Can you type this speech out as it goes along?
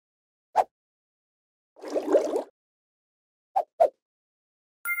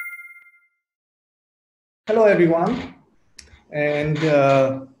Hello, everyone. And,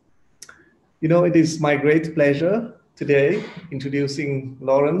 it is my great pleasure today introducing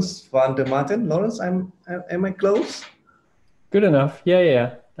Lawrence van der Maaten. Lawrence, am I close? Good enough.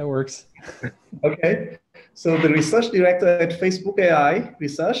 Yeah, that works. Okay. So the research director at Facebook AI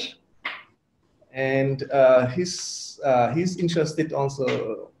Research, and he's interested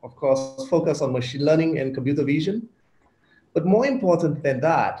also, of course, focus on machine learning and computer vision. But more important than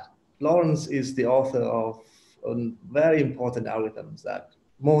that, Lawrence is the author of very important algorithms that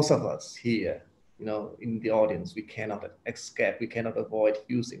most of us here, in the audience, we cannot escape, we cannot avoid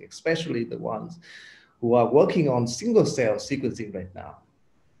using, especially the ones who are working on single cell sequencing right now.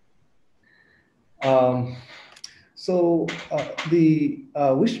 So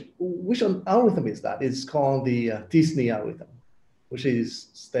which algorithm is that? It's called the SNE algorithm, which is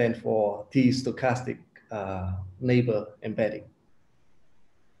stand for T stochastic neighbor embedding.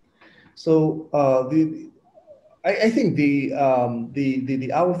 So I think the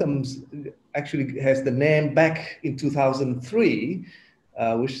algorithms actually has the name back in 2003,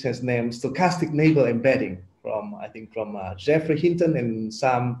 which has named stochastic neighbor embedding from Jeffrey Hinton and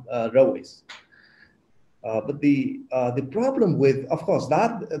Sam Rowes. But the problem with, of course,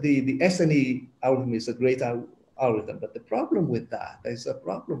 that the SNE algorithm is a great algorithm, but the problem with that, there's a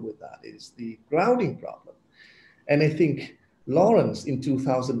problem with that, is the grounding problem. And I think Lawrence in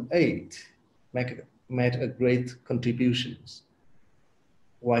 2008 made a great contributions.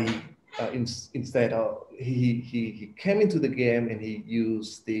 Why instead of he came into the game and he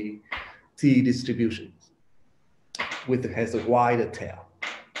used the T distributions, has a wider tail.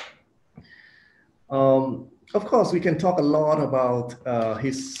 Of course, we can talk a lot about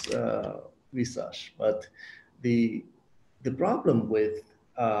his research, but the problem with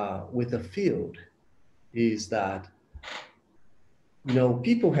the field is that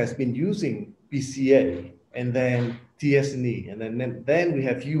people has been using BCA and then TSNE, and then we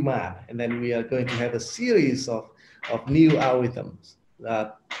have UMAP, and then we are going to have a series of new algorithms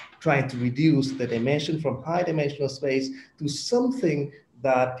that trying to reduce the dimension from high dimensional space to something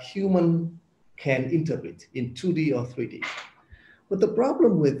that human can interpret in 2D or 3D. But the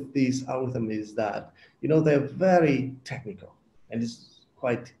problem with these algorithms is that, they're very technical and it's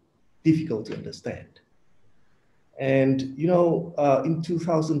quite difficult to understand. And, in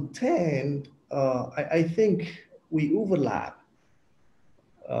 2010, I think we overlap.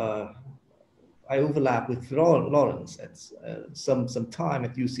 I overlapped with Lawrence at some time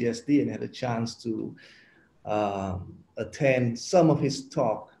at UCSD and had a chance to attend some of his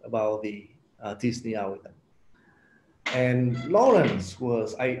talk about the Disney algorithm. And Lawrence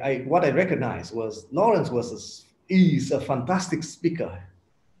was, what I recognized was Lawrence is a fantastic speaker,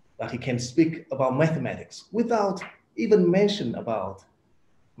 that he can speak about mathematics without even mention about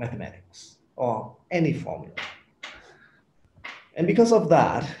mathematics or any formula. And because of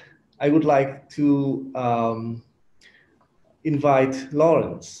that, I would like to invite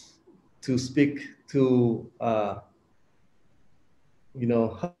Lawrence to speak to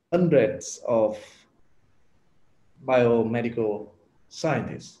hundreds of biomedical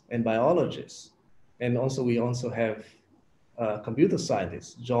scientists and biologists. And also we also have computer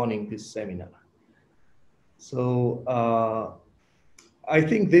scientists joining this seminar. So I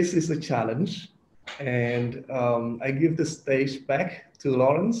think this is a challenge, and I give the stage back to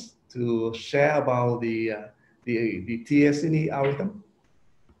Lawrence to share about the TSNE algorithm.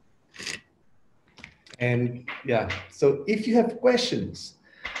 And yeah, so if you have questions,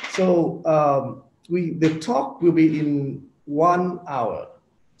 so the talk will be in 1 hour.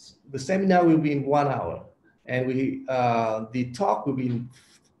 The seminar will be in 1 hour, and the talk will be in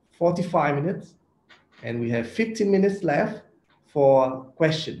 45 minutes, and we have 15 minutes left for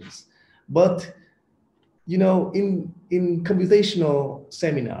questions. But in computational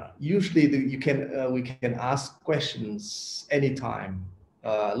seminar, usually we can ask questions anytime.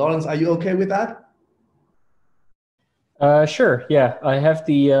 Lawrence, are you okay with that? Sure. Yeah, I have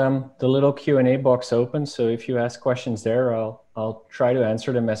the little Q&A box open, so if you ask questions there, I'll try to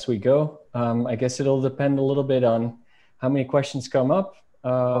answer them as we go. I guess it'll depend a little bit on how many questions come up,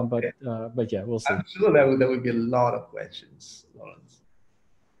 okay. But yeah, we'll see. I'm sure there will be a lot of questions, Lawrence.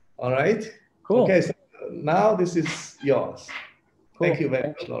 All right. Cool. Okay, so now this is yours. Cool. Thank you very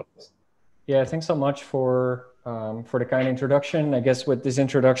much, Lawrence. Yeah, thanks so much for the kind introduction. I guess with this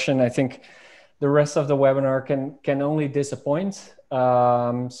introduction, I think the rest of the webinar can only disappoint.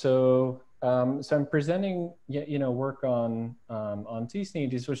 So I'm presenting, work on TSNE.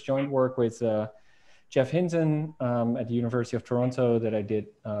 This was joint work with Jeff Hinton at the University of Toronto that I did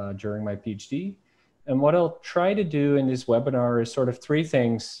during my PhD. And what I'll try to do in this webinar is sort of three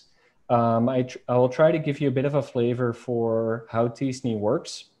things. I will try to give you a bit of a flavor for how TSNE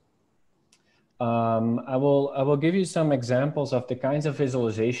works. I will give you some examples of the kinds of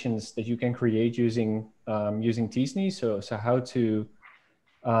visualizations that you can create using using TSNE. So how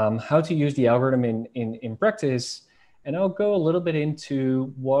to use the algorithm in practice, and I'll go a little bit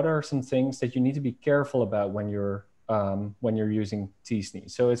into what are some things that you need to be careful about when you're using TSNE.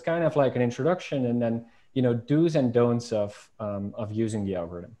 So it's kind of like an introduction, and then do's and don'ts of using the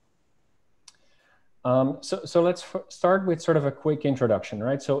algorithm. So let's start with sort of a quick introduction,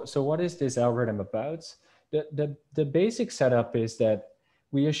 right? So what is this algorithm about? The basic setup is that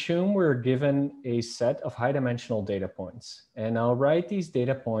we assume we're given a set of high-dimensional data points, and I'll write these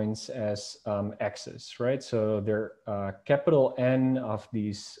data points as x's, right? So they're capital N of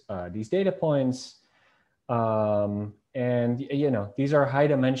these data points, and these are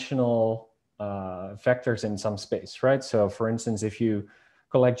high-dimensional vectors in some space, right? So for instance, if you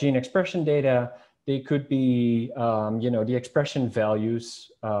collect gene expression data, they could be, the expression values.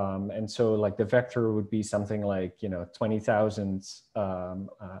 And so like the vector would be something like, 20,000,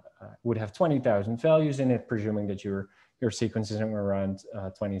 would have 20,000 values in it, presuming that your sequence is around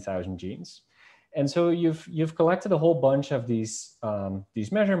 20,000 genes. And so you've collected a whole bunch of these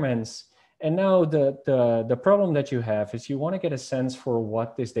measurements. And now the problem that you have is you want to get a sense for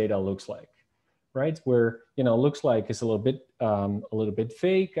what this data looks like, right? Where looks like is a little bit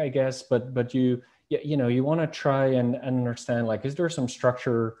vague, I guess, but you want to try and understand, like, is there some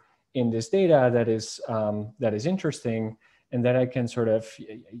structure in this data that is interesting and that I can sort of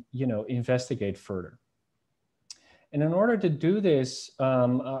investigate further. And in order to do this,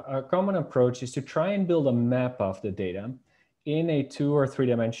 a common approach is to try and build a map of the data in a 2- or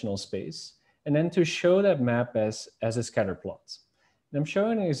 3-dimensional space, and then to show that map as a scatter plot. And I'm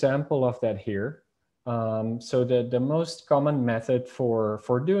showing an example of that here. So the most common method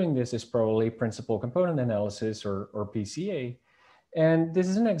for doing this is probably principal component analysis, or PCA. And this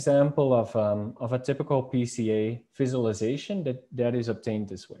is an example of a typical PCA visualization that is obtained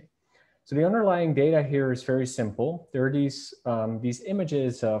this way. So the underlying data here is very simple. There are these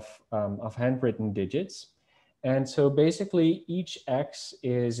images of handwritten digits. And so basically each X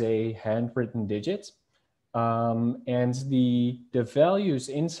is a handwritten digit. And the values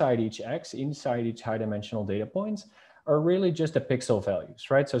inside each X, inside each high-dimensional data points, are really just the pixel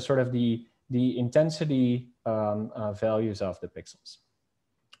values, right? So sort of the intensity values of the pixels,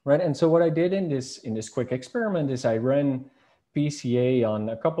 right? And so what I did in this quick experiment is I ran PCA on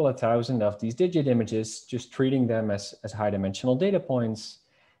a couple of thousand of these digit images, just treating them as high-dimensional data points.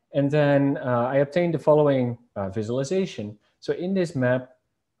 And then I obtained the following visualization. So in this map,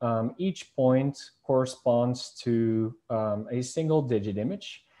 each point corresponds to a single digit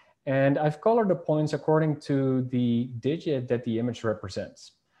image. And I've colored the points according to the digit that the image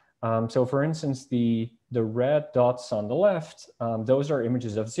represents. So for instance, the red dots on the left, those are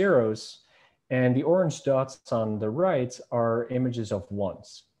images of zeros. And the orange dots on the right are images of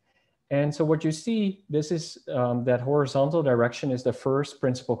ones. And so what you see, this is that horizontal direction is the first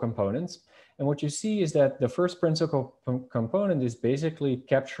principal component. And what you see is that the first principal component is basically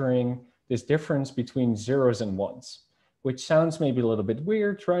capturing this difference between zeros and ones, which sounds maybe a little bit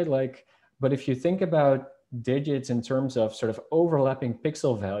weird, right? Like, but if you think about digits in terms of sort of overlapping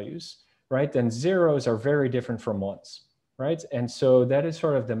pixel values, right, then zeros are very different from ones, right? And so that is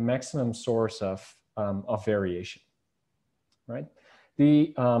sort of the maximum source of variation, right?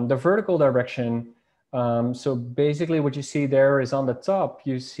 The vertical direction, so basically what you see there is on the top,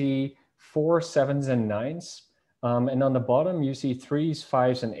 you see 4 7s and 9s. And on the bottom, you see 3s,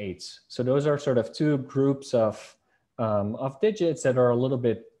 5s, and 8s. So those are sort of two groups of digits that are a little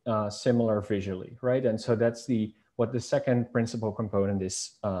bit similar visually, right? And so that's what the second principal component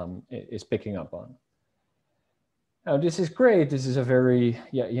is picking up on. Now, this is great. This is a very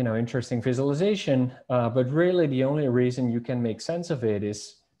interesting visualization, but really the only reason you can make sense of it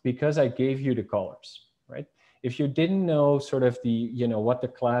is because I gave you the colors, right? If you didn't know sort of what the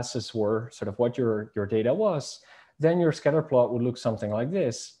classes were, sort of what your data was, then your scatter plot would look something like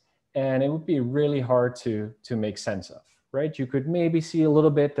this, and it would be really hard to make sense of, right? You could maybe see a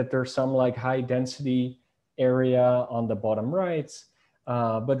little bit that there's some like high density area on the bottom right.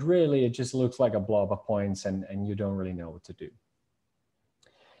 But really, it just looks like a blob of points, and you don't really know what to do.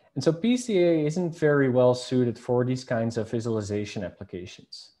 And so PCA isn't very well suited for these kinds of visualization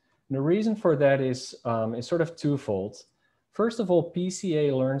applications. And the reason for that is sort of twofold. First of all,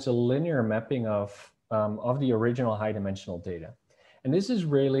 PCA learns a linear mapping of the original high-dimensional data. And this is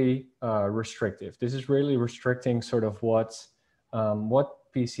really restrictive. This is really restricting sort of what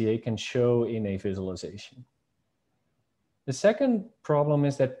PCA can show in a visualization. The second problem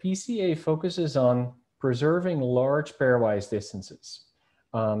is that PCA focuses on preserving large pairwise distances.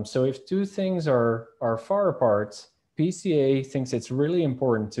 So if two things are far apart, PCA thinks it's really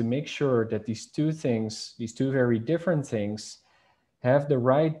important to make sure that these two things, these two very different things, have the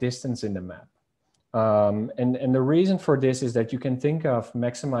right distance in the map. And the reason for this is that you can think of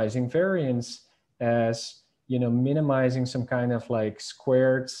maximizing variance as, you know, minimizing some kind of like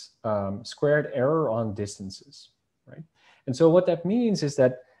squared error on distances, right? And so what that means is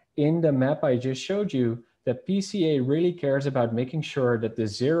that in the map I just showed you, that PCA really cares about making sure that the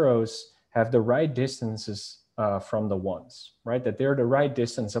zeros have the right distances from the ones, right? That they're the right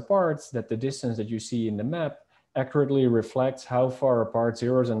distance apart, that the distance that you see in the map accurately reflects how far apart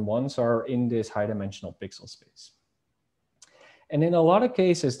zeros and ones are in this high dimensional pixel space. And in a lot of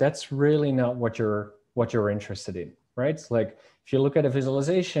cases, that's really not what you're interested in, right? It's like if you look at a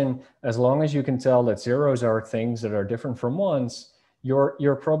visualization, as long as you can tell that zeros are things that are different from ones,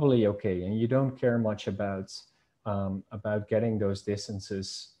 you're probably okay, and you don't care much about getting those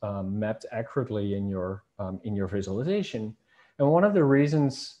distances mapped accurately in your visualization. And one of the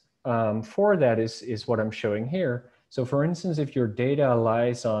reasons for that is what I'm showing here. So for instance, if your data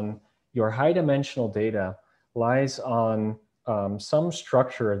lies on, your high dimensional data lies on some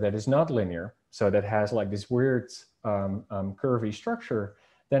structure that is not linear, so that has like this weird curvy structure,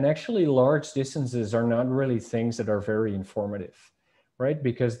 then actually large distances are not really things that are very informative, right?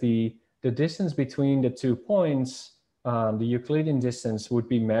 Because the distance between the 2 points, the Euclidean distance would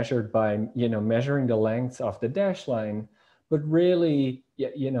be measured by, you know, measuring the length of the dashed line, but really,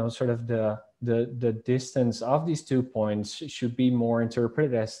 you know, sort of the distance of these 2 points should be more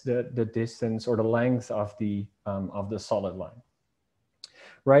interpreted as the distance or the length of the solid line,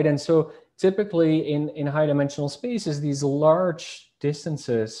 right? And so typically in high dimensional spaces, these large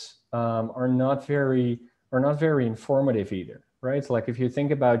distances are not very informative either, right? Like if you think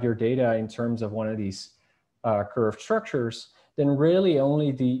about your data in terms of one of these curved structures, then really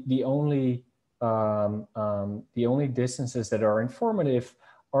only the only distances that are informative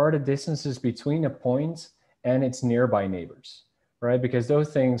are the distances between a point and its nearby neighbors, right? Because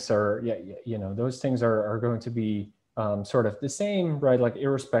those things are, you know, those things are going to be sort of the same, right? Like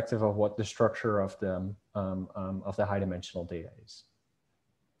irrespective of what the structure of the high dimensional data is.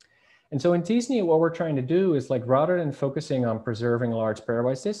 And so in t-SNE, what we're trying to do is, like, rather than focusing on preserving large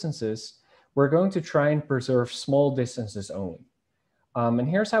pairwise distances, we're going to try and preserve small distances only. And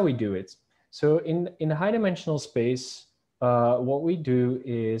here's how we do it. So in the high dimensional space, what we do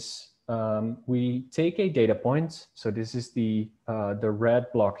is we take a data point. So this is the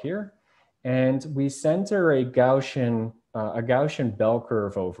red block here, and we center a Gaussian bell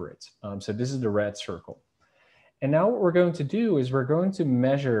curve over it. So this is the red circle. And now what we're going to do is we're going to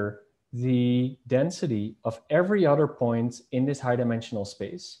measure the density of every other point in this high dimensional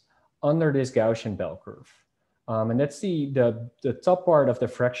space under this Gaussian bell curve. And that's the top part of the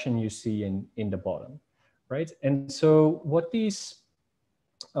fraction you see in the bottom, right? And so what this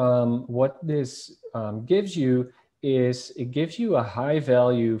gives you is, it gives you a high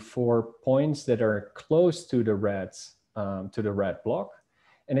value for points that are close to the red block.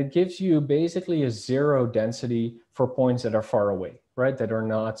 And it gives you basically a zero density for points that are far away, right? That are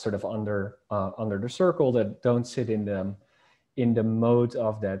not sort of under the circle, that don't sit in the mode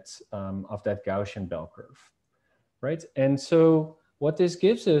of that Gaussian bell curve, right? And so what this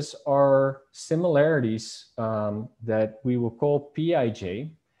gives us are similarities that we will call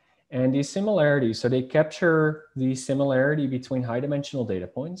Pij. And these similarities, so they capture the similarity between high dimensional data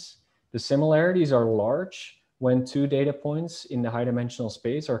points. The similarities are large when two data points in the high dimensional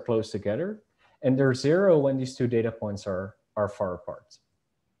space are close together, and they're zero when these two data points are far apart,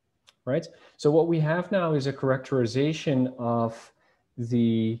 right? So what we have now is a characterization of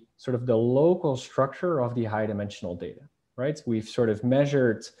the sort of the local structure of the high dimensional data, right? We've sort of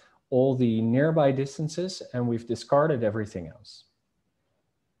measured all the nearby distances and we've discarded everything else.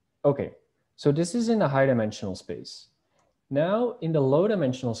 Okay, so this is in the high dimensional space. Now, in the low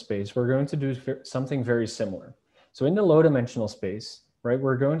dimensional space, we're going to do something very similar. So in the low dimensional space, right,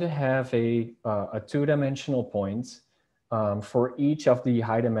 we're going to have a two-dimensional point for each of the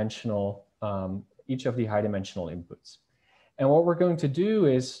high dimensional inputs. And what we're going to do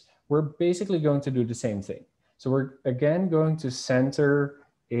is we're basically going to do the same thing. So we're again going to center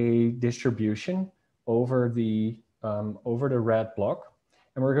a distribution over the red block,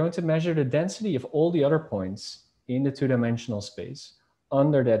 and we're going to measure the density of all the other points in the two-dimensional space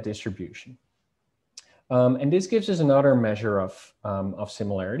under that distribution. And this gives us another measure of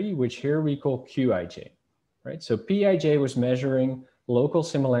similarity, which here we call Qij, right? So Pij was measuring local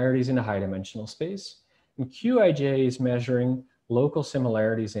similarities in the high dimensional space. and Qij is measuring local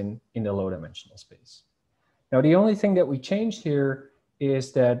similarities in the low-dimensional space. Now, the only thing that we changed here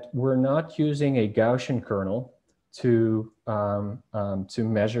is that we're not using a Gaussian kernel to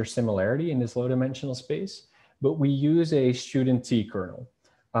measure similarity in this low-dimensional space, but we use a student T kernel.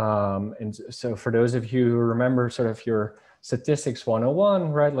 And so for those of you who remember sort of your statistics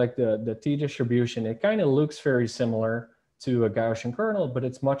 101, right, like the T distribution, it kind of looks very similar to a Gaussian kernel, but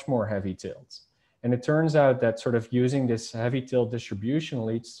it's much more heavy-tailed. And it turns out that sort of using this heavy-tailed distribution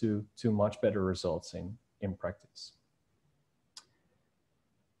leads to much better results in practice.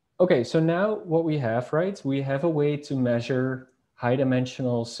 Okay, so now what we have, right, we have a way to measure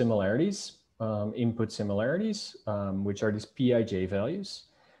high-dimensional similarities, input similarities, which are these Pij values.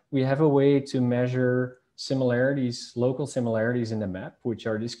 We have a way to measure similarities, local similarities in the map, which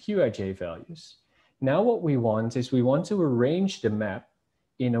are these Qij values. Now what we want is we want to arrange the map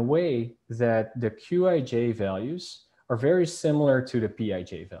in a way that the Qij values are very similar to the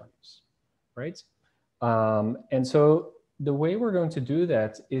Pij values, right? And so the way we're going to do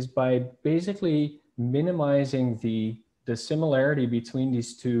that is by basically minimizing the similarity between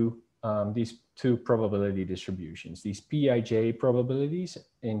these two probability distributions, these Pij probabilities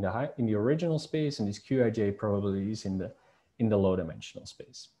in the original space and these Qij probabilities in the low-dimensional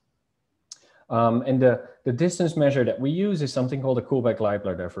space. And the distance measure that we use is something called the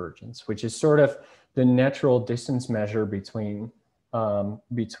Kullback-Leibler divergence, which is sort of the natural distance measure between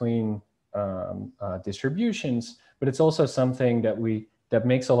distributions, but it's also something that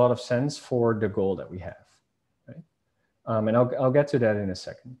makes a lot of sense for the goal that we have, right? And I'll get to that in a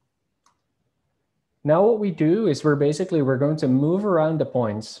second. Now what we do is we're going to move around the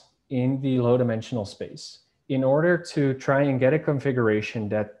points in the low-dimensional space in order to try and get a configuration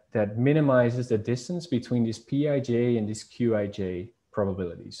that minimizes the distance between this Pij and this Qij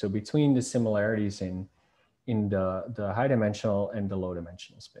probabilities. So between the similarities in the high-dimensional and the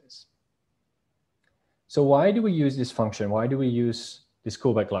low-dimensional space. So why do we use this function? Why do we use this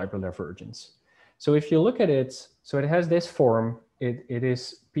Kullback-Leibler divergence? So if you look at it, so it has this form. It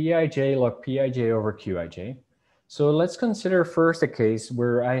is Pij log Pij over Qij. So let's consider first a case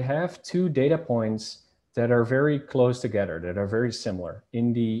where I have two data points that are very close together, that are very similar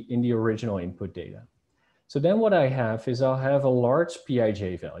in the original input data. So then what I have is I'll have a large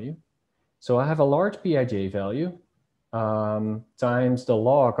Pij value. So I have a large Pij value times the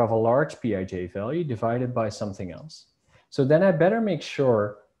log of a large Pij value divided by something else. So then I better make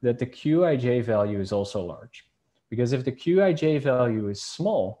sure that the Qij value is also large. Because if the Qij value is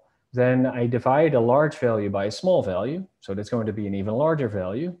small, then I divide a large value by a small value. So that's going to be an even larger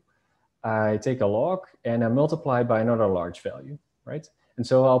value. I take a log and I multiply by another large value, right? And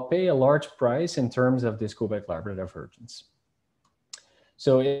so I'll pay a large price in terms of this Kullback-Leibler divergence.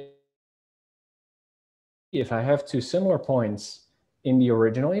 So if I have two similar points in the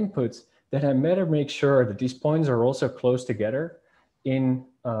original input, then I better make sure that these points are also close together in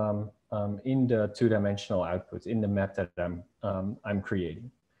the two-dimensional output, in the map that I'm creating.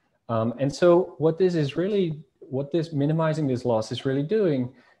 And so what this minimizing this loss is really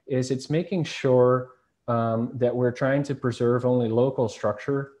doing is it's making sure that we're trying to preserve only local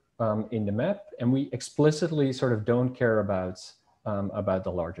structure in the map, and we explicitly sort of don't care about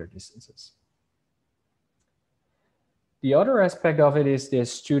the larger distances. The other aspect of it is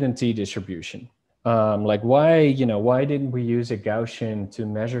this student T distribution. Like why didn't we use a Gaussian to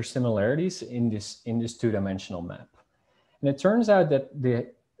measure similarities in this two-dimensional map? And it turns out that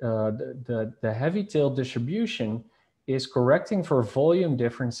the heavy-tailed distribution is correcting for volume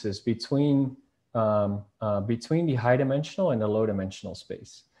differences between the high-dimensional and the low-dimensional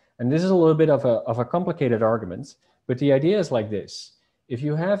space. And this is a little bit of a complicated argument, but the idea is like this. If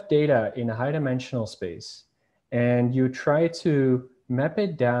you have data in a high-dimensional space and you try to map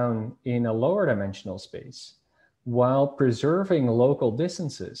it down in a lower dimensional space while preserving local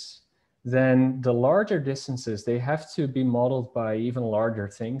distances, then the larger distances, they have to be modeled by even larger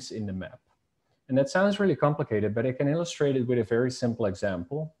things in the map. And that sounds really complicated, but I can illustrate it with a very simple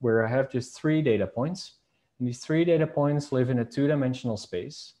example where I have just 3 data points. And these 3 data points live in a 2-dimensional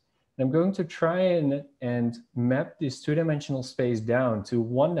space. And I'm going to try and map this 2-dimensional space down to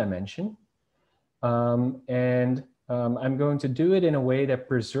 1 dimension. I'm going to do it in a way that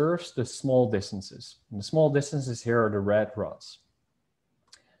preserves the small distances. And the small distances here are the red rods.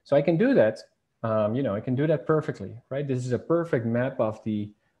 So I can do that, I can do that perfectly, right? This is a perfect map of a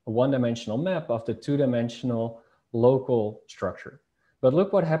 1-dimensional map of the 2-dimensional local structure. But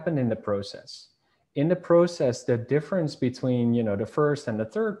look what happened in the process. In the process, the difference between, the first and the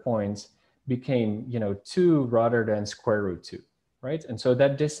third points became, 2 rather than square root 2, right? And so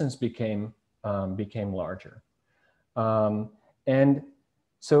that distance became became larger. And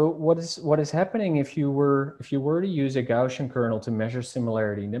so what is happening if you were to use a Gaussian kernel to measure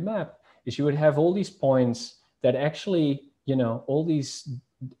similarity in the map is you would have all these points that actually, all these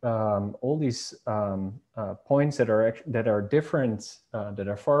points that are different, that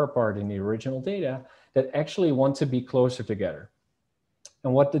are far apart in the original data, that actually want to be closer together.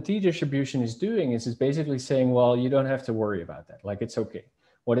 And what the t-distribution is doing is basically saying, well, you don't have to worry about that. Like, it's okay.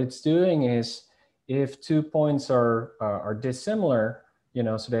 What it's doing is, if 2 points are dissimilar,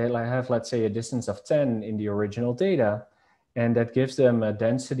 so they have, let's say, a distance of 10 in the original data, and that gives them a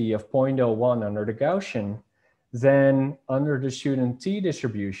density of 0.01 under the Gaussian, then under the student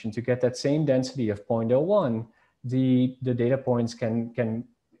t-distribution, to get that same density of 0.01, the data points can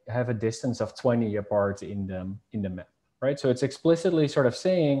have a distance of 20 apart in the map, right? So it's explicitly sort of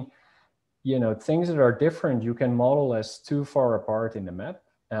saying, things that are different, you can model as too far apart in the map.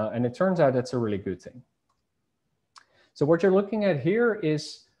 And it turns out that's a really good thing. So what you're looking at here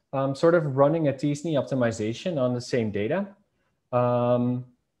is sort of running a t-SNE optimization on the same data. And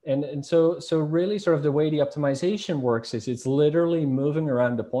so really sort of the way the optimization works is it's literally moving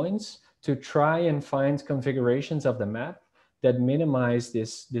around the points to try and find configurations of the map that minimize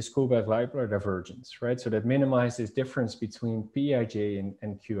this Kullback-Leibler divergence, right? So that minimize this difference between Pij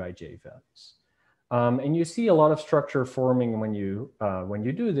and Qij values. And you see a lot of structure forming when you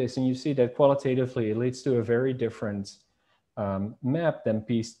do this, and you see that qualitatively it leads to a very different map than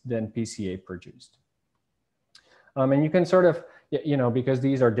PCA produced. And you can sort of, because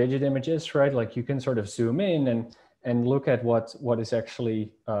these are digit images, right? Like, you can sort of zoom in and look at what is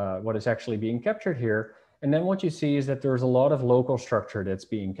actually being captured here. And then what you see is that there's a lot of local structure that's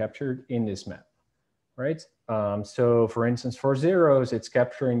being captured in this map, right? So for instance, for zeros, it's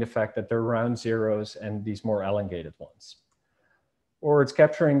capturing the fact that they're round zeros and these more elongated ones. Or it's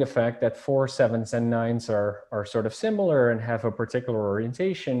capturing the fact that 4s, 7s, and 9s are sort of similar and have a particular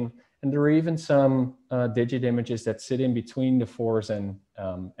orientation. And there are even some digit images that sit in between the 4s and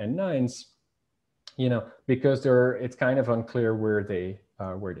 9s, because it's kind of unclear where they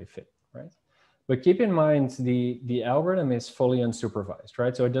fit, right? But keep in mind, the algorithm is fully unsupervised,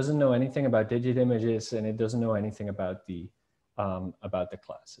 right? So it doesn't know anything about digit images, and it doesn't know anything about the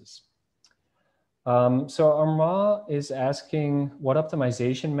classes. So Armand is asking what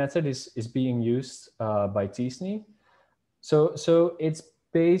optimization method is being used by t-SNE. So it's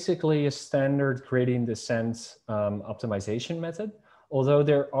basically a standard gradient descent optimization method, although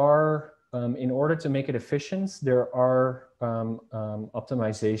there are, in order to make it efficient, there are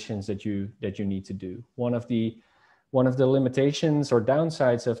optimizations that you need to do. One of the limitations or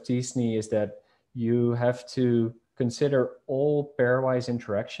downsides of t-SNE is that you have to consider all pairwise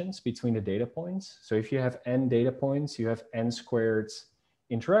interactions between the data points. So if you have n data points, you have n squared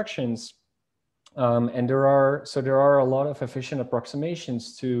interactions. And there are a lot of efficient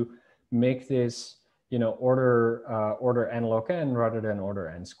approximations to make this, order n log n rather than order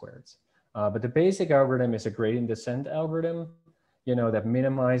n squared. But the basic algorithm is a gradient descent algorithm, that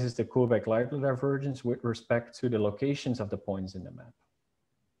minimizes the Kullback-Leibler divergence with respect to the locations of the points in the map.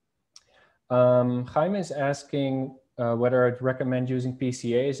 Jaime is asking whether I'd recommend using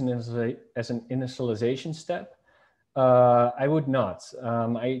PCA as an initialization step. I would not.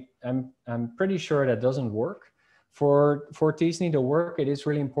 I'm pretty sure that doesn't work. For t-SNE to work, it is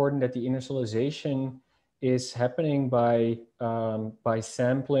really important that the initialization is happening by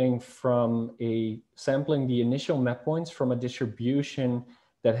sampling the initial map points from a distribution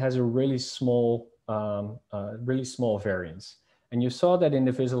that has a really small variance. And you saw that in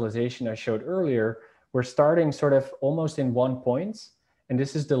the visualization I showed earlier. We're starting sort of almost in 1 point, and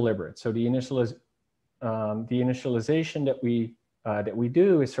this is deliberate. So the initialization that we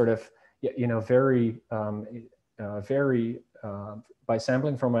do is sort of, very by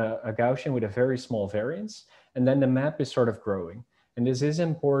sampling from a Gaussian with a very small variance, and then the map is sort of growing. And this is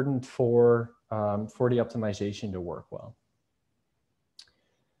important for the optimization to work well.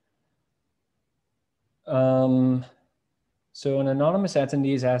 So an anonymous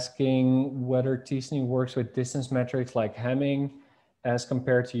attendee is asking whether t-SNE works with distance metrics like Hamming as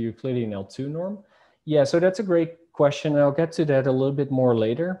compared to Euclidean L2 norm. Yeah, so that's a great question. I'll get to that a little bit more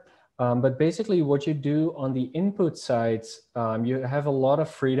later. But basically what you do on the input side, you have a lot of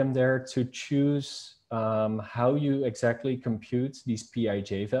freedom there to choose how you exactly compute these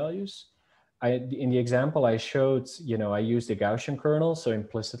Pij values. In the example I showed, I used a Gaussian kernel, so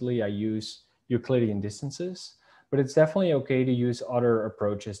implicitly I use Euclidean distances. But it's definitely okay to use other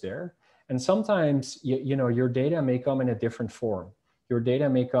approaches there. And sometimes, your data may come in a different form. Your data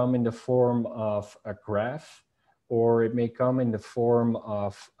may come in the form of a graph or it may come in the form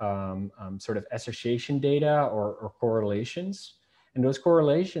of sort of association data or correlations. And those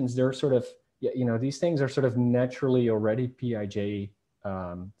correlations, they're sort of, these things are sort of naturally already Pij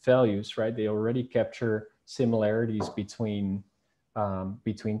values, right? They already capture similarities between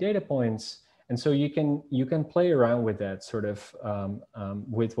data points. And so you can play around with that sort of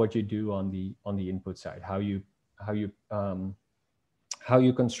with what you do on the input side, how you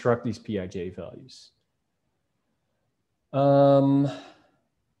construct these Pij values. So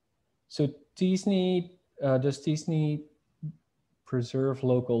t-SNE, does t-SNE preserve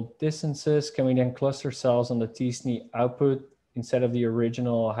local distances? Can we then cluster cells on the t-SNE output instead of the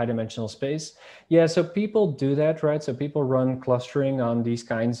original high dimensional space? Yeah, so people do that, right? So people run clustering on these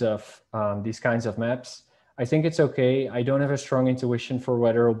kinds of maps. I think it's okay. I don't have a strong intuition for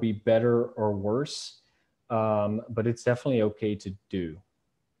whether it'll be better or worse, but it's definitely okay to do.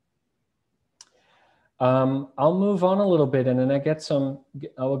 I'll move on a little bit, and then I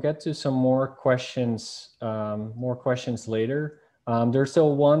will get to some more questions later. There's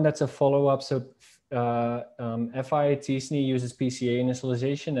still one that's a follow-up. So FI t-SNE uses PCA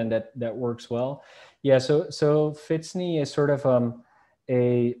initialization, and that works well. Yeah. So FIT-SNE is sort of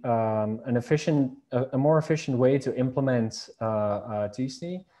a more efficient way to implement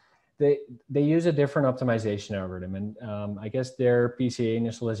t-SNE. They use a different optimization algorithm, and I guess their PCA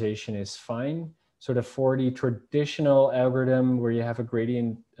initialization is fine. Sort of for the traditional algorithm where you have a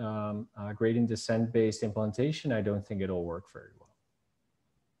gradient descent based implementation, I don't think it'll work very well.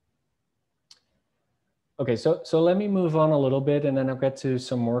 Okay, so let me move on a little bit, and then I'll get to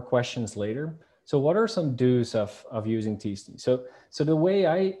some more questions later. So what are some do's of using t-SNE? So the way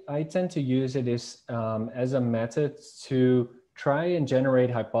I tend to use it is as a method to try and generate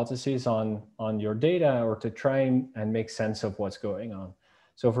hypotheses on your data, or to try and make sense of what's going on.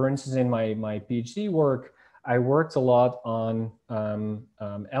 So for instance, in my PhD work, I worked a lot on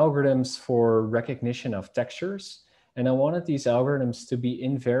algorithms for recognition of textures. And I wanted these algorithms to be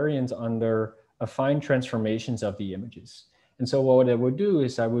invariant under affine transformations of the images. And so what I would do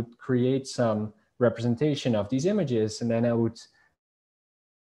is I would create some representation of these images, and then I would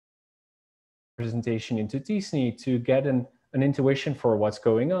representation into t-SNE to get an intuition for what's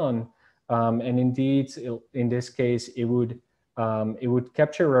going on. And indeed, in this case, it would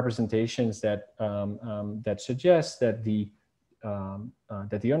capture representations that suggest that the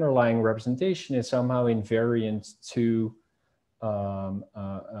underlying representation is somehow invariant to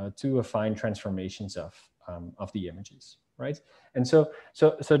affine transformations of the images, right? And so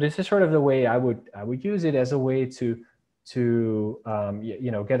this is sort of the way I would use it, as a way to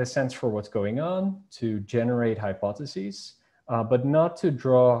get a sense for what's going on, to generate hypotheses, but not to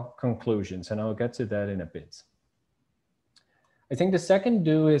draw conclusions. And I'll get to that in a bit. I think the second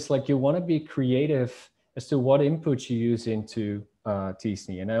do is, like, you want to be creative as to what inputs you use into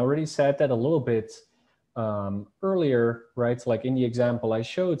t-SNE. And I already said that a little bit earlier, right? Like in the example I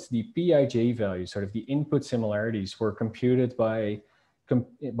showed, the Pij values, sort of the input similarities, were computed by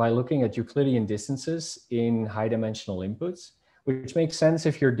looking at Euclidean distances in high dimensional inputs, which makes sense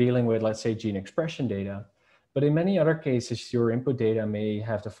if you're dealing with, let's say, gene expression data. But in many other cases, your input data may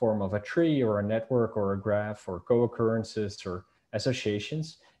have the form of a tree or a network or a graph or co-occurrences or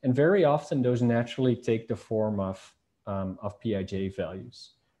associations. And very often those naturally take the form of Pij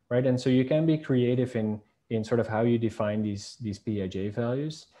values, right? And so you can be creative in sort of how you define these Pij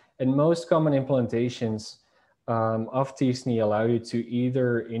values. And most common implementations of t-SNE allow you to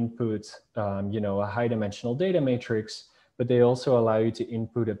either input, a high dimensional data matrix, but they also allow you to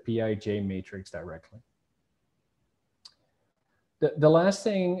input a Pij matrix directly. The last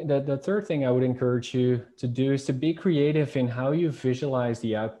thing, the third thing I would encourage you to do is to be creative in how you visualize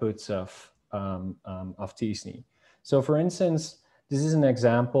the outputs of t-SNE. So for instance, this is an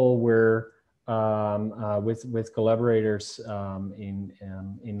example where with collaborators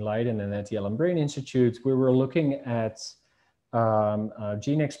in Leiden and at the Allen Brain Institute, we were looking at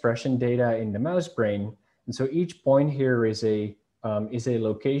gene expression data in the mouse brain. And so each point here is a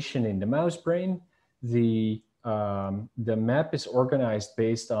location in the mouse brain. The map is organized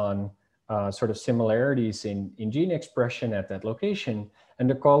based on sort of similarities in gene expression at that location, and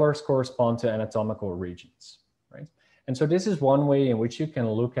the colors correspond to anatomical regions, right? And so this is one way in which you can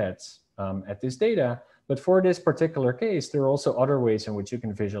look at this data, but for this particular case, there are also other ways in which you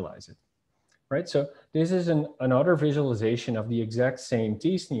can visualize it, right? So this is another visualization of the exact same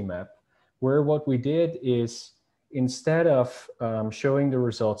t-SNE map, where what we did is, instead of showing the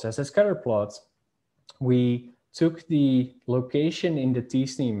results as a scatter plot, we took the location in the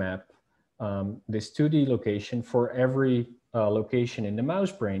t-SNE map, this 2D location for every location in the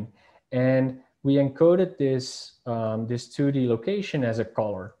mouse brain, and we encoded this, this 2D location as a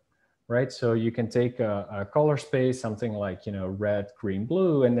color, right? So you can take a color space, something like, you know, red, green,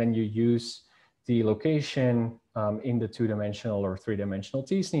 blue, and then you use the location in the 2-dimensional or 3-dimensional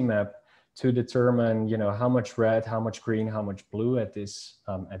t-SNE map to determine, you know, how much red, how much green, how much blue at this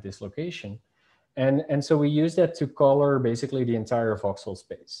location. And so we use that to color basically the entire voxel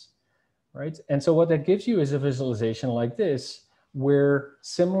space, right? And so what that gives you is a visualization like this, where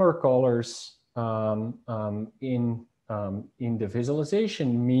similar colors in the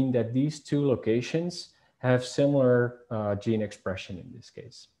visualization mean that these two locations have similar gene expression in this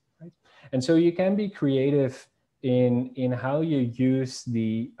case, right? And so you can be creative in how you use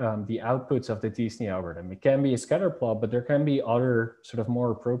the outputs of the t-SNE algorithm. It can be a scatter plot, but there can be other sort of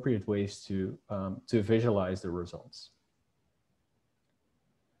more appropriate ways to visualize the results.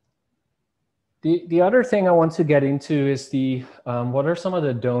 The other thing I want to get into is the what are some of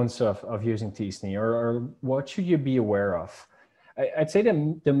the don'ts of using t-SNE, or what should you be aware of? I'd say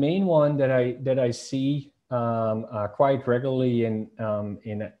the main one that I see quite regularly in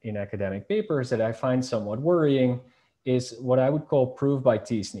academic papers that I find somewhat worrying is what I would call proof by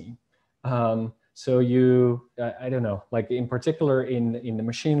t-SNE. So I don't know, like in particular in the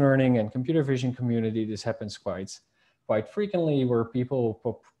machine learning and computer vision community, this happens quite frequently, where people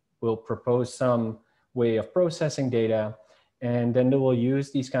will propose some way of processing data, and then they will use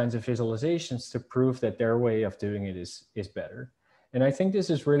these kinds of visualizations to prove that their way of doing it is better. And I think this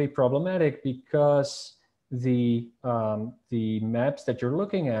is really problematic because the maps that you're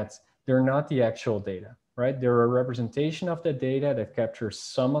looking at, they're not the actual data, right? They're a representation of the data that captures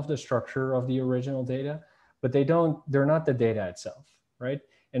some of the structure of the original data, but they're not the data itself, right?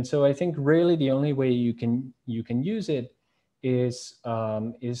 And so I think really the only way you can use it is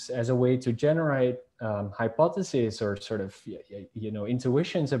as a way to generate hypotheses or sort of, you know,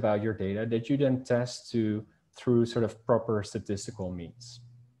 intuitions about your data that you then test through sort of proper statistical means.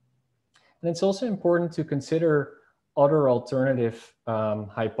 And it's also important to consider other alternative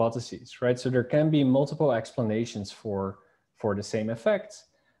hypotheses, right? So there can be multiple explanations for the same effect.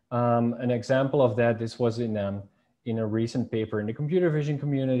 An example of that, this was in a recent paper in the computer vision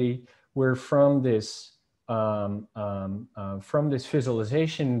community, where from this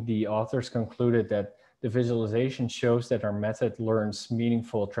visualization, the authors concluded that the visualization shows that our method learns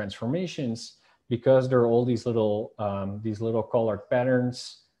meaningful transformations because there are all these little colored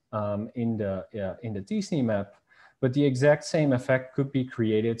patterns in the t-SNE map. But the exact same effect could be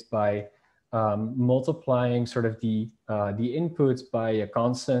created by multiplying sort of the inputs by a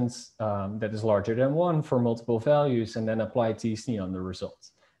constant that is larger than 1 for multiple values, and then apply t-SNE on the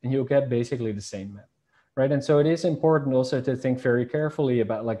results, and you'll get basically the same map. Right, and so it is important also to think very carefully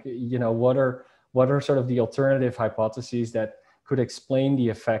about, like, you know, what are sort of the alternative hypotheses that could explain the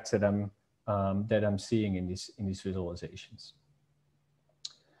effects that I'm seeing in these visualizations.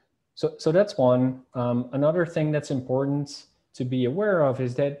 So that's one. Another thing that's important to be aware of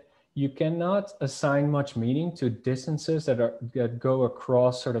is that you cannot assign much meaning to distances that go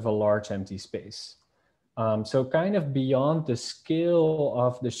across sort of a large empty space. So kind of beyond the scale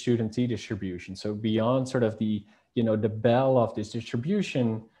of the student t-distribution, so beyond sort of the, you know, the bell of this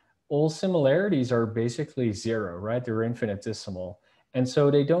distribution, all similarities are basically 0, right? They're infinitesimal. And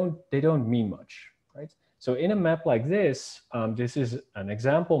so they don't mean much, right? So in a map like this, this is an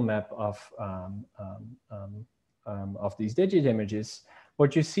example map of these digit images.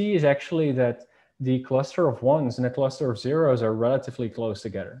 What you see is actually that the cluster of 1s and the cluster of 0s are relatively close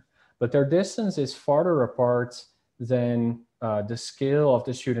together, but their distance is farther apart than the scale of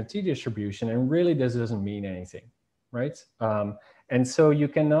the student t-distribution, and really this doesn't mean anything, right? And so you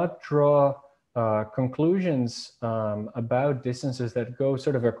cannot draw conclusions about distances that go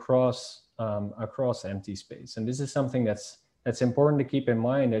sort of across empty space. And this is something that's important to keep in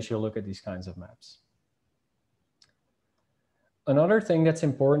mind as you look at these kinds of maps. Another thing that's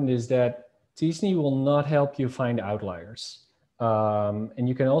important is that t-SNE will not help you find outliers. And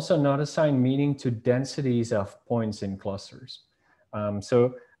you can also not assign meaning to densities of points in clusters.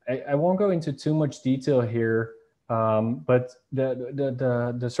 So I won't go into too much detail here, but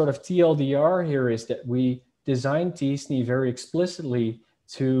the sort of TLDR here is that we designed t-SNE very explicitly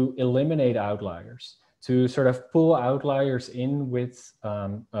to eliminate outliers, to sort of pull outliers in with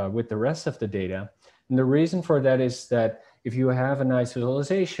the rest of the data. And the reason for that is that if you have a nice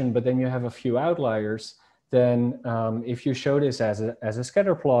visualization, but then you have a few outliers, then if you show this as a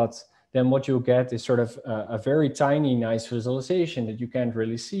scatter plot, then what you'll get is sort of a very tiny, nice visualization that you can't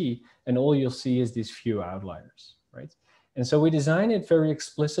really see. And all you'll see is these few outliers, right? And so we designed it very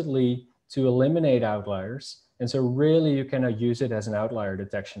explicitly to eliminate outliers. And so really you cannot use it as an outlier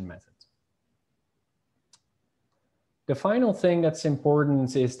detection method. The final thing that's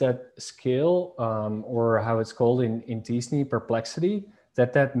important is that scale, or how it's called in t-SNE, perplexity,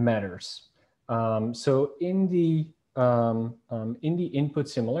 that matters. So in the input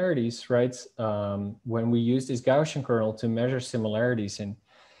similarities, right, when we use this Gaussian kernel to measure similarities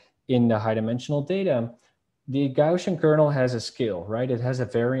in the high dimensional data, the Gaussian kernel has a scale, right? It has a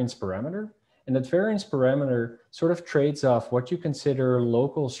variance parameter. And that variance parameter sort of trades off what you consider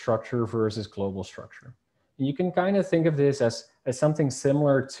local structure versus global structure. And you can kind of think of this as something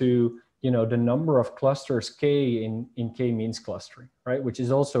similar to, you know, the number of clusters K in K-means clustering, right? Which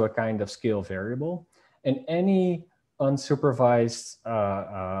is also a kind of scale variable. And any unsupervised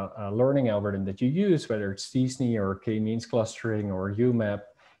learning algorithm that you use, whether it's t-SNE or K-means clustering or UMAP,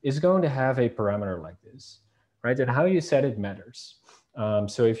 is going to have a parameter like this, right? And how you set it matters.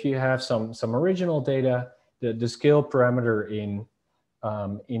 So if you have some original data, the scale parameter in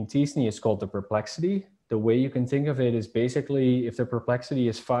t-SNE is called the perplexity. The way you can think of it is basically if the perplexity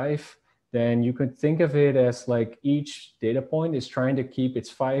is 5, then you could think of it as like each data point is trying to keep its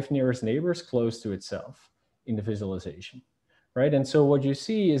 5 nearest neighbors close to itself in the visualization, right? And so what you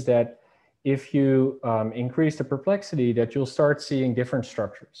see is that if you increase the perplexity, that you'll start seeing different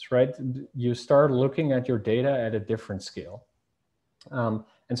structures, right? You start looking at your data at a different scale. And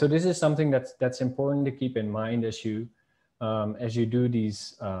so this is something that's important to keep in mind as you do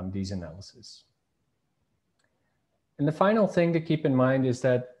these analyses. And the final thing to keep in mind is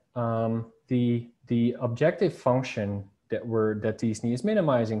that the objective function that t-SNE is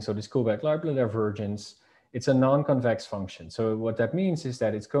minimizing, so this Kullback-Leibler divergence, it's a non-convex function. So what that means is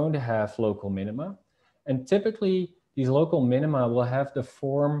that it's going to have local minima. And typically, these local minima will have the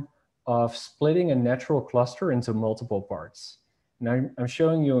form of splitting a natural cluster into multiple parts. And I'm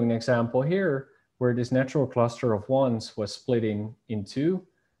showing you an example here where this natural cluster of 1s was splitting in 2,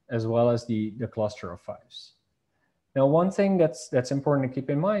 as well as the cluster of 5s. Now, one thing that's important to keep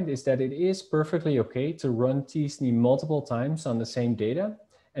in mind is that it is perfectly okay to run t-SNE multiple times on the same data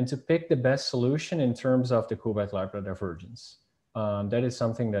and to pick the best solution in terms of the Kullback-Leibler divergence. That is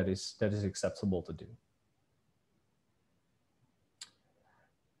something that is acceptable to do.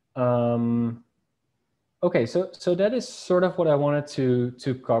 Okay, so that is sort of what I wanted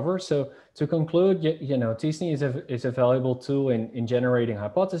to cover. So to conclude, you know, t-SNE is a valuable tool in generating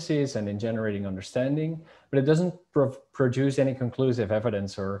hypotheses and in generating understanding, but it doesn't produce any conclusive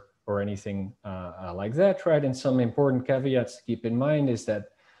evidence or anything like that, right? And some important caveats to keep in mind is that,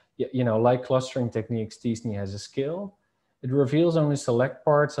 you know, like clustering techniques, t-SNE has a scale. It reveals only select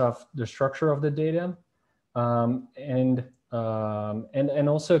parts of the structure of the data, and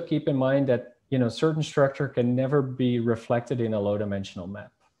also keep in mind that, you know, certain structure can never be reflected in a low-dimensional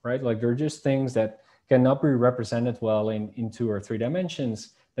map, right? Like they're just things that cannot be represented well in 2 or 3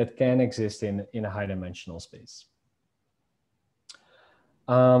 dimensions that can exist in a high-dimensional space.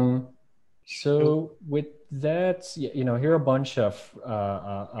 So with that, you know, here are a bunch of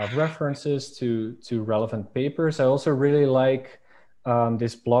references to relevant papers. I also really like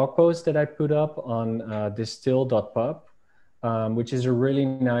this blog post that I put up on distill.pub. Which is a really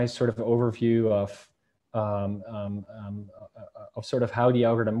nice sort of overview of sort of how the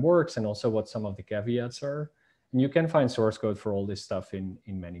algorithm works and also what some of the caveats are. And you can find source code for all this stuff in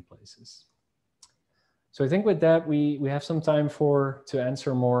many places. So I think with that, we have some time to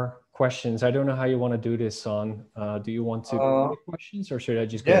answer more questions. I don't know how you want to do this, Son. Do you want to go with questions or should I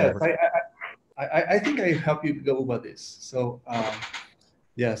just go over? I think I help you go over this. So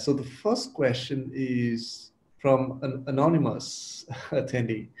yeah, so the first question is from an anonymous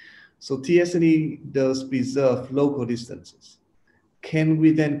attendee. So t-SNE does preserve local distances. Can we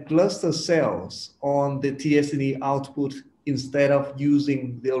then cluster cells on the t-SNE output instead of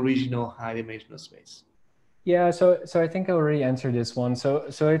using the original high dimensional space? Yeah, so I think I already answered this one. So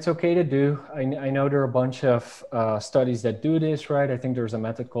it's okay to do. I know there are a bunch of studies that do this, right? I think there's a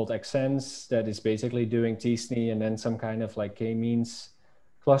method called XSense that is basically doing t-SNE and then some kind of like K-means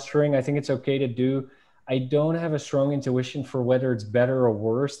clustering. I think it's okay to do. I don't have a strong intuition for whether it's better or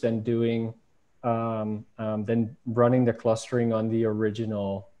worse than doing than running the clustering on the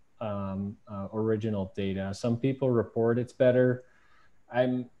original data. Some people report it's better.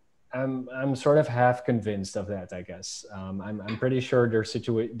 I'm sort of half convinced of that, I guess. I'm pretty sure there's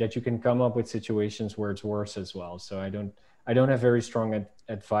that you can come up with situations where it's worse as well. So I don't have very strong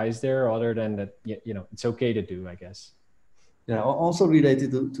advice there, other than that, you know, it's okay to do, I guess. Yeah, also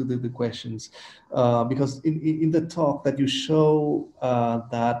related to the questions, because in the talk that you show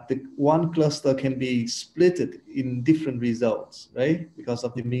that the one cluster can be splitted in different results, right? Because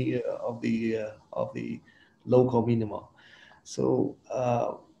of the local minima. So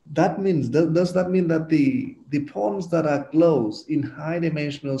That means, does that mean that the points that are close in high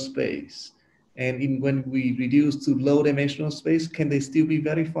dimensional space and in when we reduce to low dimensional space, can they still be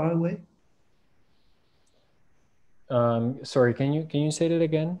very far away? Sorry, can you say that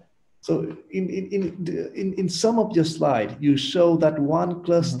again? So in some of your slide, you show that one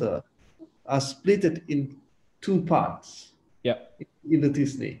cluster are splitted in two parts. Yeah. In the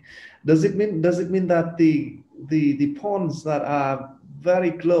Disney. Does it mean that the points that are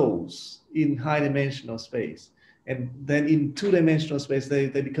very close in high dimensional space and then in two-dimensional space they're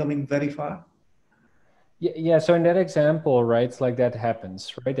becoming very far? Yeah, so in that example, right, it's like that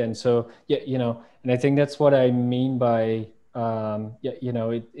happens, right? And so, yeah, and I think that's what I mean by,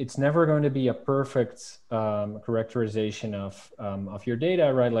 yeah, it's never going to be a perfect characterization of your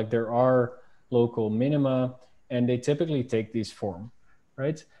data, right? Like there are local minima, and they typically take this form,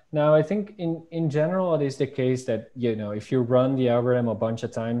 right? Now, I think in general, it is the case that, if you run the algorithm a bunch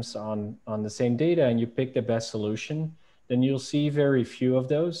of times on the same data and you pick the best solution, then you'll see very few of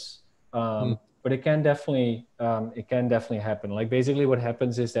those. But it can definitely happen. Like basically what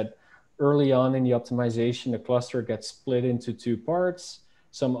happens is that early on in the optimization, the cluster gets split into two parts.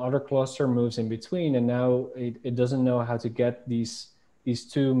 Some other cluster moves in between, and now it doesn't know how to get these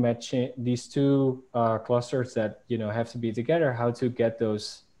two clusters that have to be together, how to get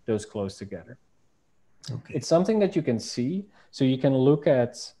those close together. Okay. It's something that you can see. So you can look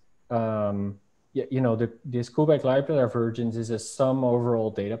at this Kullback-Leibler divergence is a sum over all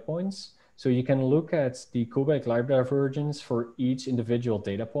data points. So you can look at the Kullback-Leibler divergence for each individual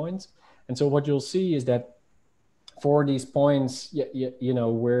data point. And so what you'll see is that for these points,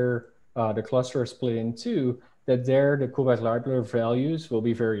 where the cluster is split in two, that there the Kullback-Leibler values will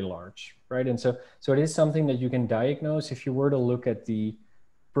be very large, right? And so it is something that you can diagnose if you were to look at the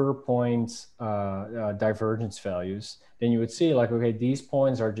per point divergence values, then you would see like, okay, these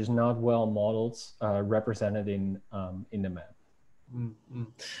points are just not well modeled, represented in the map. Mm-hmm.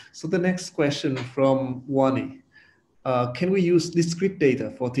 So the next question from Wani, can we use discrete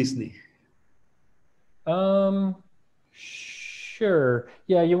data for Disney? Sure.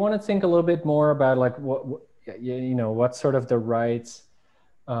 Yeah, you want to think a little bit more about like what's sort of the right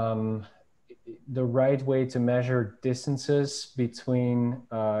way to measure distances between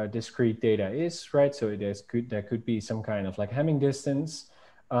discrete data is, right? So that could be some kind of like Hamming distance.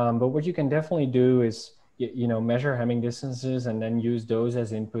 But what you can definitely do is measure Hamming distances and then use those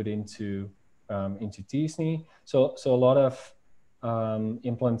as input into t-SNE. So a lot of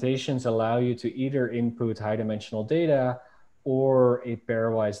implementations allow you to either input high dimensional data or a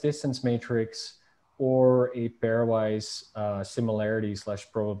pairwise distance matrix or a pairwise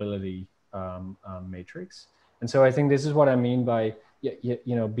similarity/probability matrix. And so I think this is what I mean by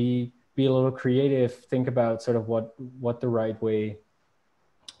be a little creative. Think about sort of what the right way,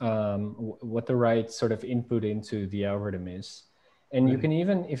 what the right sort of input into the algorithm is. And you can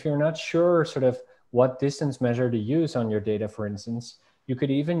even, if you're not sure sort of what distance measure to use on your data, for instance, you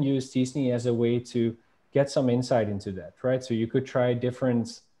could even use t-SNE as a way to get some insight into that, right? So you could try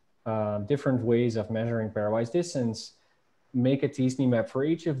different ways of measuring pairwise distance, make a t-SNE map for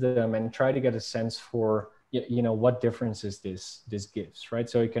each of them, and try to get a sense for what differences this gives, right?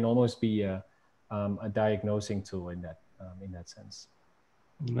 So it can almost be a diagnosing tool in that sense.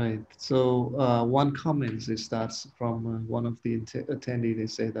 Right. So one comment is that's from one of the attendees. They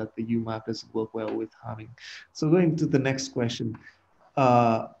say that the UMAP doesn't work well with Hamming. So going to the next question,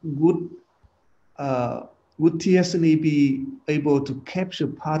 would t-SNE be able to capture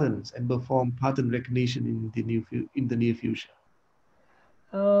patterns and perform pattern recognition in the near future?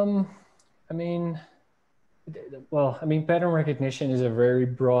 I mean, pattern recognition is a very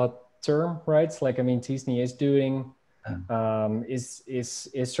broad term, right? It's like, t-SNE is doing is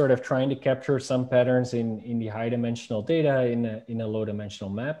sort of trying to capture some patterns in the high dimensional data in a low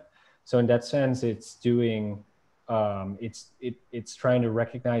dimensional map. So in that sense, it's doing it's trying to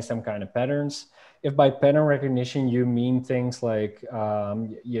recognize some kind of patterns. If by pattern recognition you mean things like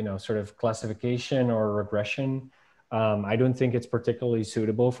sort of classification or regression, I don't think it's particularly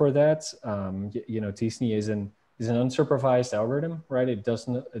suitable for that. t-SNE is an unsupervised algorithm, right?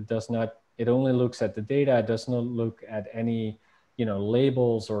 It only looks at the data. It does not look at any,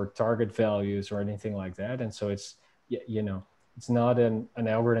 labels or target values or anything like that. And so it's, it's not an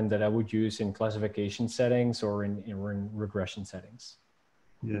algorithm that I would use in classification settings or in regression settings.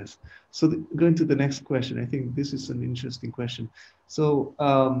 Yes. So going to the next question, I think this is an interesting question. So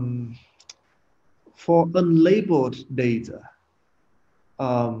for unlabeled data,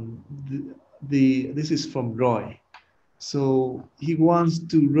 this is from Roy. So he wants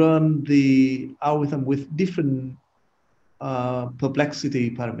to run the algorithm with different perplexity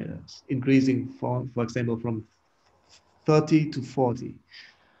parameters, increasing for example, from 30 to 40.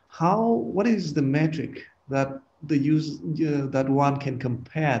 What is the metric that that one can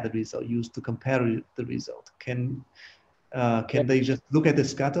compare the result, use to compare the result? Can they just look at the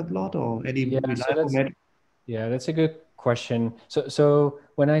scatter plot or any Yeah, so reliable metric? that's a good question. So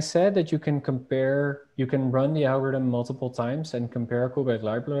when I said that you can run the algorithm multiple times and compare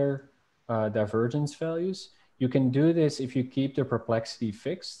Kuiper-Leibler divergence values, you can do this if you keep the perplexity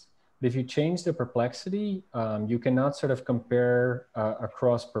fixed. But if you change the perplexity, you cannot sort of compare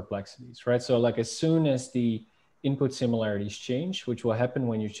across perplexities, right? So like as soon as the input similarities change, which will happen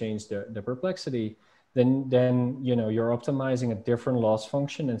when you change the perplexity, then you're optimizing a different loss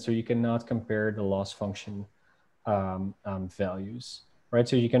function, and so you cannot compare the loss function values, right?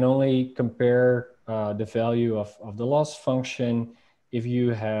 So you can only compare the value of the loss function if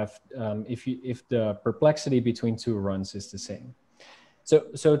you have if the perplexity between two runs is the same.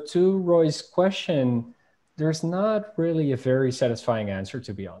 So to Roy's question, there's not really a very satisfying answer,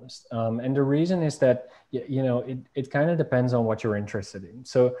 to be honest. And the reason is that it kind of depends on what you're interested in.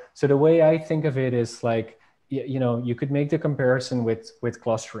 So the way I think of it is like, you could make the comparison with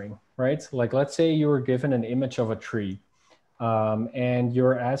clustering, right? Like let's say you were given an image of a tree, and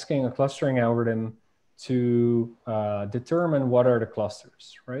you're asking a clustering algorithm to determine what are the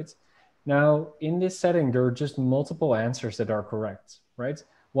clusters, right? Now, in this setting, there are just multiple answers that are correct, right?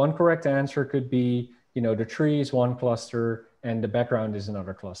 One correct answer could be, the tree is one cluster and the background is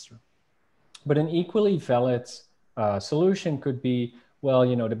another cluster. But an equally valid solution could be, well,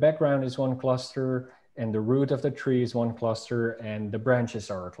 the background is one cluster and the root of the tree is one cluster and the branches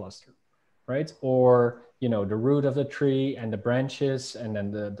are a cluster, right? Or, the root of the tree and the branches and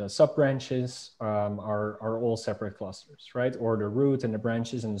then the sub branches are all separate clusters, right? Or the root and the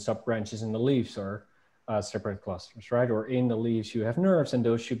branches and the sub branches and the leaves are separate clusters, right? Or in the leaves you have nerves and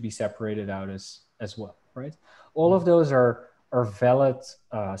those should be separated out as well, right? All of those are valid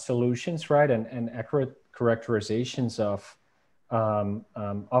solutions, right? And accurate characterizations of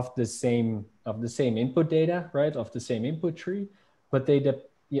the same input data, right? Of the same input tree, but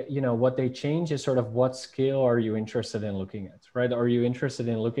what they change is sort of what scale are you interested in looking at, right? Are you interested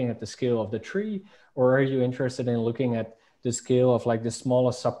in looking at the scale of the tree, or are you interested in looking at the scale of like the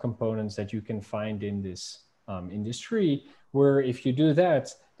smallest subcomponents that you can find in this tree? Where if you do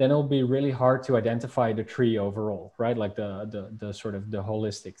that, then it'll be really hard to identify the tree overall, right? Like the sort of the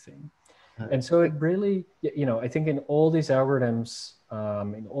holistic thing. And so it really, I think in all these algorithms,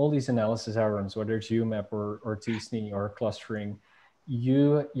 in all these analysis algorithms, whether it's UMAP or t-SNE or clustering,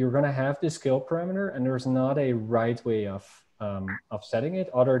 you're going to have this scale parameter, and there's not a right way of setting it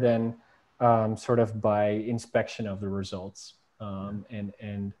other than sort of by inspection of the results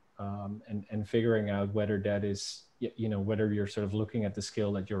and figuring out whether that is, whether you're sort of looking at the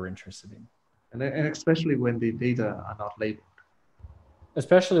scale that you're interested in. And especially when the data are not labeled.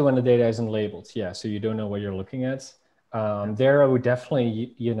 Especially when the data isn't labeled, yeah. So you don't know what you're looking at. There, I would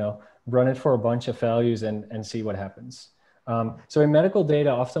definitely, run it for a bunch of values and see what happens. So in medical data,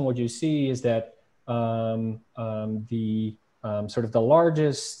 often what you see is that the sort of the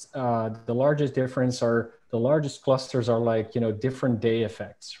largest difference are the largest clusters are like, different day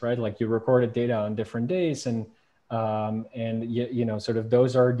effects, right? Like you recorded data on different days and sort of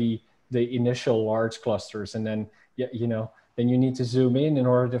those are the initial large clusters. And then, then you need to zoom in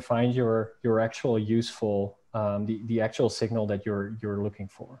order to find your actual useful, the actual signal that you're looking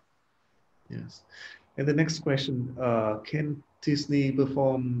for. Yes. And the next question, can t-SNE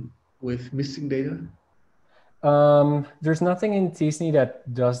perform with missing data? There's nothing in t-SNE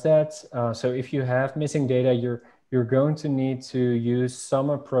that does that. So if you have missing data, you're going to need to use some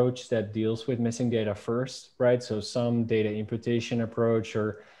approach that deals with missing data first, right? So some data imputation approach,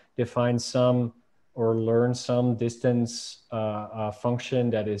 or define some or learn some distance function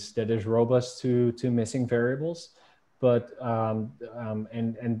that is robust to missing variables. But once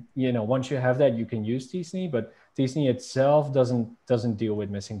you have that, you can use t-SNE, but t-SNE itself doesn't deal with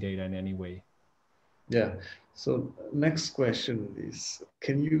missing data in any way. Yeah. So next question is,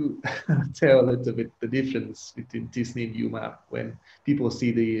 can you tell a little bit the difference between t-SNE and UMAP when people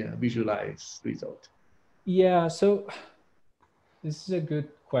see the visualized result? Yeah. So this is a good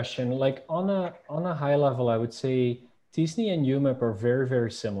question. Like on a high level, I would say t-SNE and UMAP are very,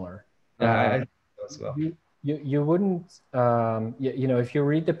 very similar. I think as well. You wouldn't, if you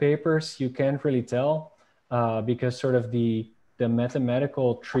read the papers, you can't really tell because sort of the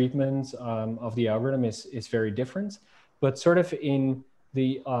mathematical treatment of the algorithm is very different. But sort of in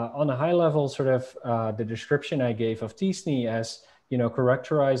the on a high level, sort of the description I gave of t-SNE as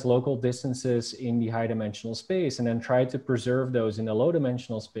characterize local distances in the high dimensional space and then try to preserve those in the low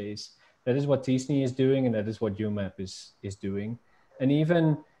dimensional space. That is what TSNE is doing, and that is what UMAP is doing. And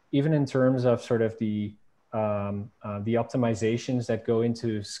even in terms of sort of the optimizations that go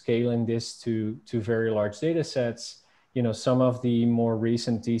into scaling this to very large data sets, some of the more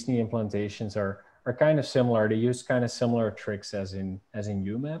recent TSNE implementations are kind of similar. They use kind of similar tricks as in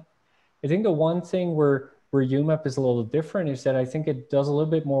UMAP. I think the one thing where UMAP is a little different is that I think it does a little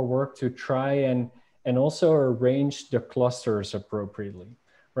bit more work to try and also arrange the clusters appropriately,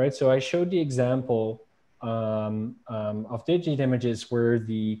 right? So I showed the example of digit images where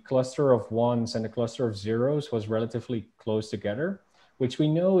the cluster of ones and the cluster of zeros was relatively close together, which we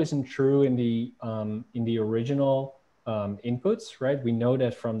know isn't true in the original inputs, right? We know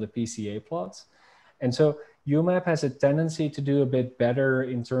that from the PCA plots. And so UMAP has a tendency to do a bit better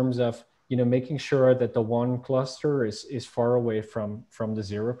in terms of making sure that the one cluster is far away from the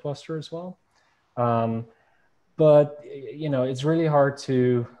zero cluster as well. But it's really hard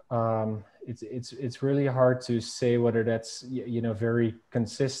to it's really hard to say whether that's very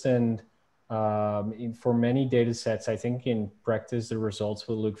consistent. For many data sets, I think in practice the results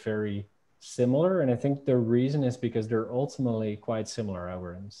will look very similar, and I think the reason is because they're ultimately quite similar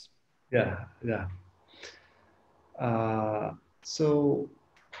algorithms. Yeah. So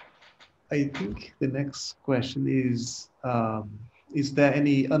I think the next question is there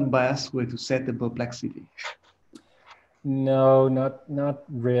any unbiased way to set the perplexity? No, not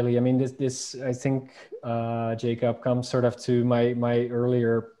really. I mean, this I think, Jacob, comes sort of to my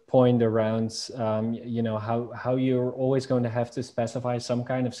earlier point around, how you're always going to have to specify some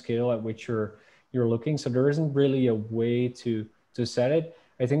kind of scale at which you're looking. So there isn't really a way to set it.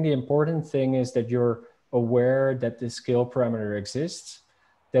 I think the important thing is that you're aware that the scale parameter exists,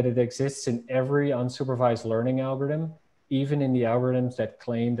 that it exists in every unsupervised learning algorithm, even in the algorithms that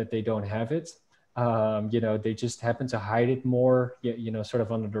claim that they don't have it. They just happen to hide it more, sort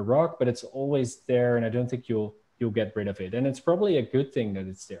of under the rock, but it's always there, and I don't think you'll get rid of it. And it's probably a good thing that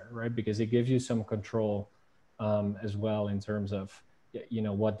it's there, right? Because it gives you some control as well in terms of,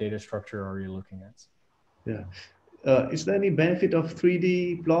 what data structure are you looking at? Yeah. Is there any benefit of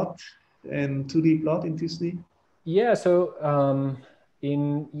 3D plot and 2D plot in TSNE? Yeah, so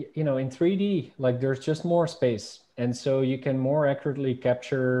in 3D, like there's just more space, and so you can more accurately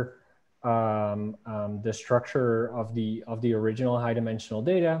capture the structure of the original high dimensional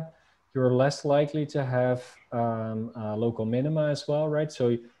data. You're less likely to have local minima as well, right?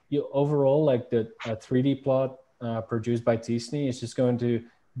 So you overall, like the 3D plot produced by TSNE is just going to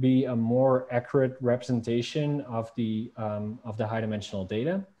be a more accurate representation of the high dimensional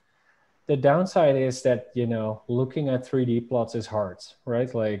data. The downside is that, looking at 3D plots is hard,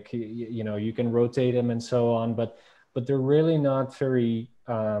 right? Like, you can rotate them and so on, but they're really not very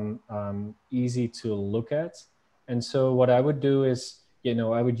easy to look at. And so what I would do is,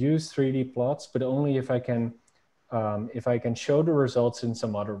 I would use 3D plots, but only if I can show the results in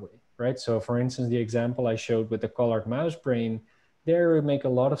some other way, right? So for instance, the example I showed with the colored mouse brain, there it would make a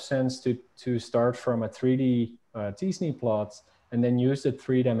lot of sense to start from a 3D TSNE plot and then use the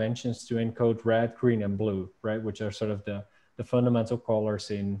 3 dimensions to encode red, green, and blue, right? Which are sort of the fundamental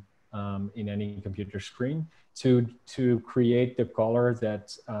colors in any computer screen to create the color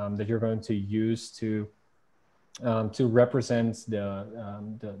that you're going to use to represent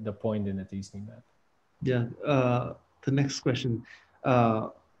the point in the TSNE map. Yeah. The next question: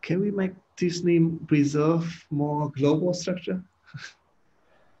 can we make TSNE preserve more global structure?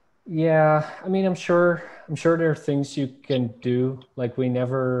 Yeah, I mean, I'm sure there are things you can do. Like we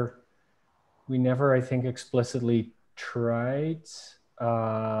never, I think, explicitly tried.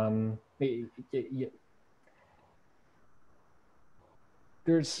 I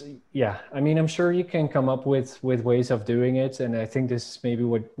mean, I'm sure you can come up with ways of doing it, and I think this is maybe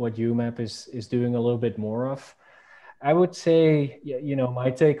what UMAP is doing a little bit more of. I would say, my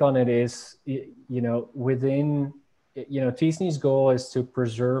take on it is, within, TSNE's goal is to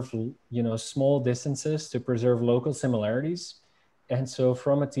preserve, small distances, to preserve local similarities. And so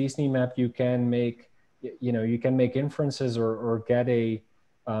from a TSNE map, you can make, inferences or get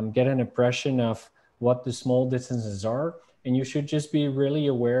an impression of what the small distances are. And you should just be really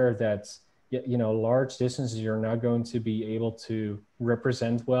aware that, large distances you're not going to be able to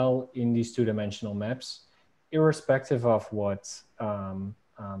represent well in these 2-dimensional maps, irrespective of what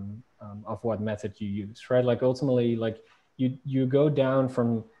method you use, right? Like ultimately, like you go down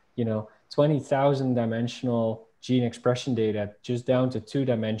from 20,000 dimensional gene expression data just down to 2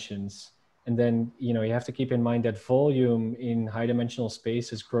 dimensions, and then you have to keep in mind that volume in high dimensional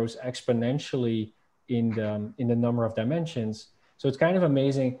spaces grows exponentially in the number of dimensions. So it's kind of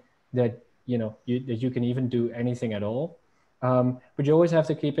amazing that, that you can even do anything at all. But you always have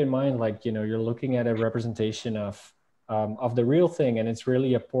to keep in mind, like, you're looking at a representation of the real thing, and it's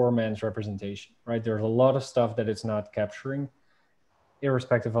really a poor man's representation, right? There's a lot of stuff that it's not capturing,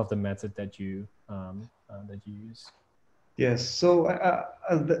 irrespective of the method that you use. Yes. So,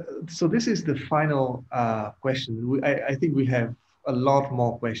 so this is the final question. I think we have a lot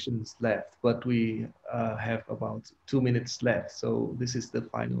more questions left, but we have about 2 minutes left. So this is the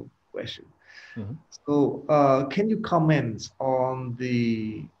final question. Mm-hmm. So, can you comment on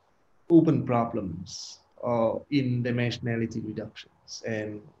the open problems in dimensionality reductions,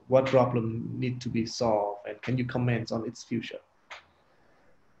 and what problem need to be solved, and can you comment on its future?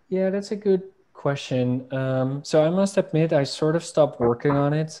 Yeah, that's a good question. So I must admit, I sort of stopped working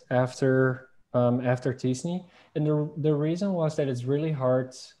on it after TSNE, and the reason was that it's really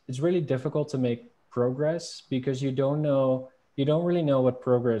hard. It's really difficult to make progress because you don't really know what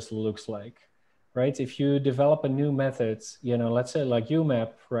progress looks like, right? If you develop a new method, let's say like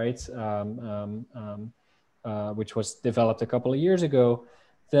UMAP, right, which was developed a couple of years ago,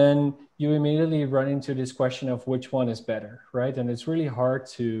 then you immediately run into this question of which one is better, right? And it's really hard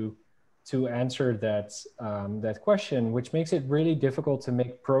to answer that question, which makes it really difficult to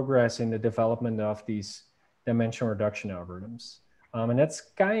make progress in the development of these dimensional reduction algorithms. And that's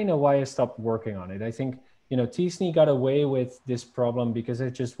kind of why I stopped working on it. I think TSNE got away with this problem because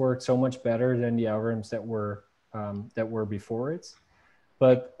it just worked so much better than the algorithms that were before it.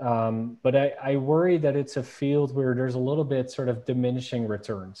 But I worry that it's a field where there's a little bit sort of diminishing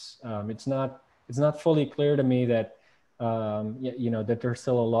returns. It's not fully clear to me that that there's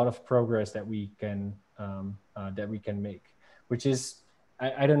still a lot of progress that we can make, which is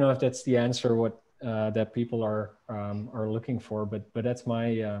I don't know if that's the answer that people are looking for, but that's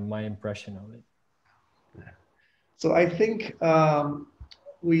my impression of it. So I think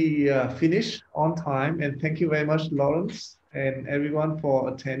we finish on time, and thank you very much, Lawrence, and everyone for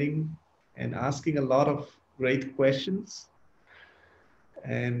attending and asking a lot of great questions.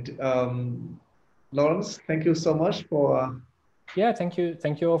 And Lawrence, thank you so much for. Yeah, thank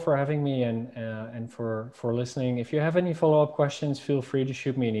you all for having me and for listening. If you have any follow-up questions, feel free to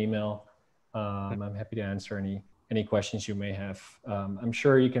shoot me an email. I'm happy to answer any questions you may have. I'm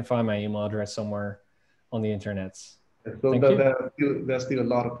sure you can find my email address somewhere on the internet. So there's still a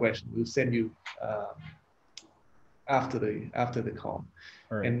lot of questions. We'll send you after the call.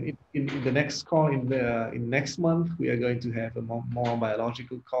 Right. And in the next call in next month, we are going to have a more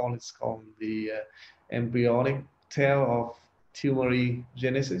biological call. It's called the embryonic tale of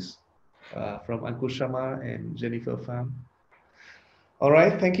tumorigenesis from Ankush Sharma and Jennifer Pham. All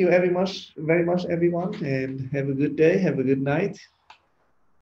right, thank you very much, everyone, and have a good day, have a good night.